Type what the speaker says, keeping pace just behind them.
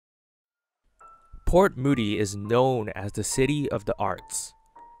Port Moody is known as the City of the Arts.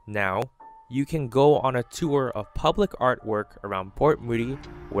 Now, you can go on a tour of public artwork around Port Moody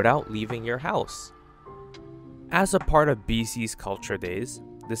without leaving your house. As a part of BC's Culture Days,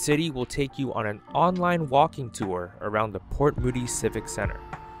 the city will take you on an online walking tour around the Port Moody Civic Center,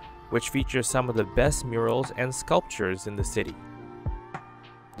 which features some of the best murals and sculptures in the city.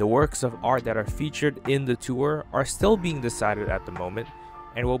 The works of art that are featured in the tour are still being decided at the moment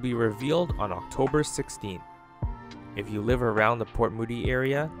and will be revealed on October 16. If you live around the Port Moody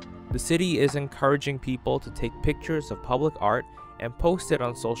area, the city is encouraging people to take pictures of public art and post it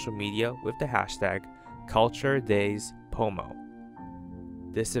on social media with the hashtag #CultureDaysPomo.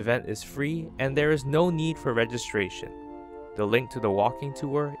 This event is free and there is no need for registration. The link to the walking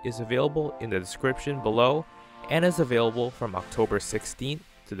tour is available in the description below and is available from October 16th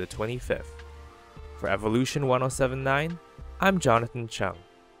to the 25th. For Evolution 1079, I'm Jonathan Chung.